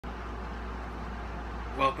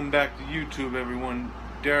Welcome back to YouTube, everyone.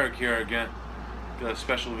 Derek here again. Got a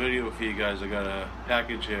special video for you guys. I got a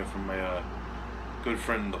package here from my good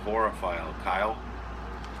friend, the Horrorphile, Kyle.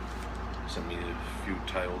 Sent me a few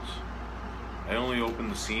titles. I only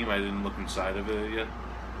opened the seam. I didn't look inside of it yet.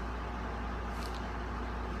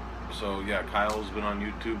 So yeah, Kyle's been on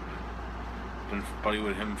YouTube. Been buddy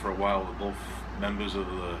with him for a while. We're both members of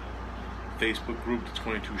the Facebook group, the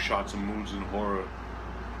 22 Shots of Moods and Horror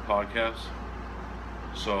podcast.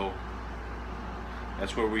 So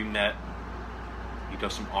that's where we met. He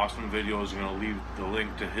does some awesome videos. I'm going to leave the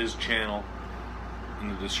link to his channel in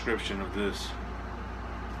the description of this.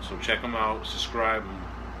 So check him out, subscribe him.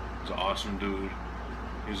 He's an awesome dude.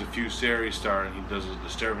 He has a few series starting. He does a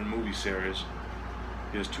disturbing movie series.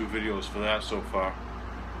 He has 2 videos for that so far.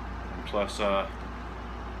 And plus,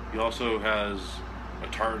 he also has a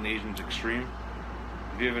Tartan Agents Extreme.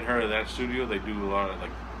 If you haven't heard of that studio, they do a lot of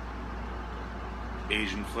like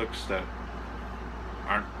Asian flicks that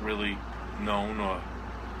aren't really known, or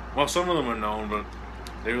well, some of them are known, but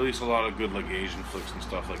they release a lot of good like Asian flicks and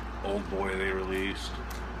stuff. Like Old Boy, they released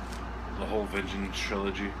the whole Vengeance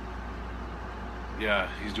trilogy. Yeah,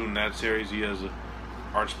 he's doing that series. He has a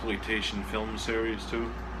Artsploitation film series too.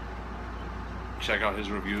 Check out his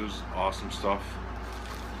reviews, awesome stuff.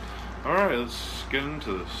 Alright, let's get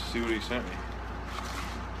into this, see what he sent me.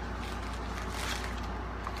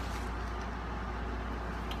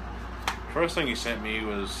 First thing he sent me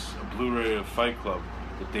was a Blu-ray of Fight Club,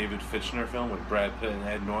 the David Fincher film with Brad Pitt and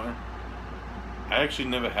Ed Norton. I actually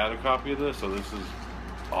never had a copy of this, so this is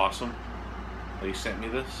awesome that he sent me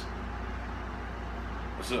this.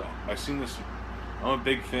 I've seen this. I'm a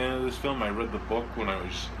big fan of this film. I read the book when I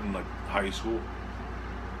was in like high school.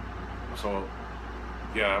 So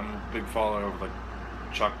yeah, I'm a big follower of like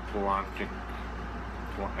Chuck Palahniuk.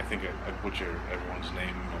 I think I butcher everyone's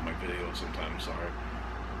name on my videos sometimes, sorry.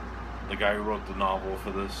 The guy who wrote the novel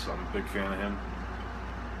for this, I'm a big fan of him.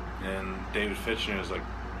 And David Fincher is like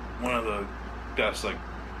one of the best like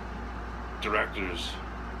directors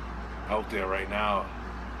out there right now.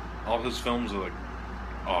 All his films are like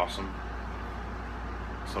awesome.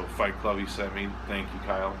 So Fight Club he sent me. Thank you,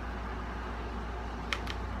 Kyle.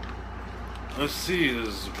 Let's see,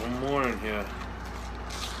 there's one more in here.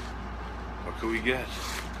 What could we get?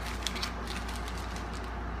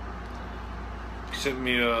 He sent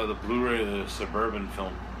me the Blu-ray of the Suburban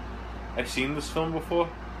film. I've seen this film before.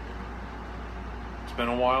 It's been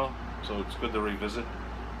a while, so it's good to revisit.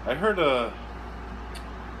 I heard I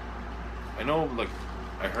know, like,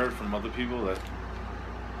 I heard from other people that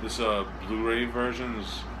this Blu-ray version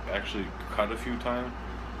is actually cut a few times,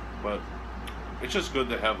 but it's just good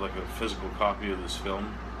to have like a physical copy of this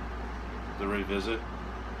film to revisit.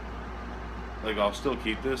 Like, I'll still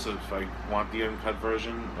keep this if I want the uncut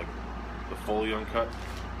version, like the fully uncut.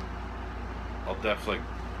 I'll definitely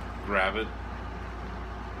grab it.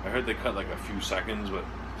 I heard they cut like a few seconds, but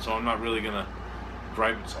so I'm not really gonna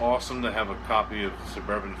gripe. It's awesome to have a copy of the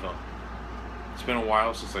Suburban film. It's been a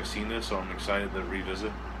while since I've seen this, so I'm excited to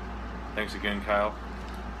revisit. Thanks again, Kyle,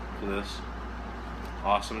 for this.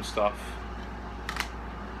 Awesome stuff.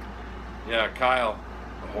 Yeah, Kyle,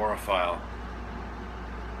 the Horrorphile.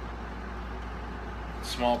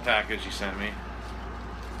 Small package he sent me.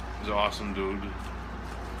 He's an awesome dude.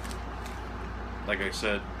 Like I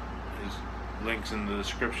said, his links in the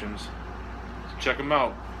descriptions. So check him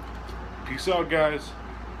out. Peace out, guys.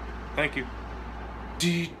 Thank you.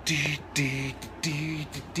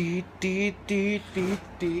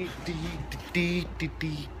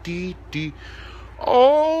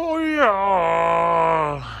 Oh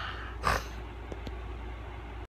yeah.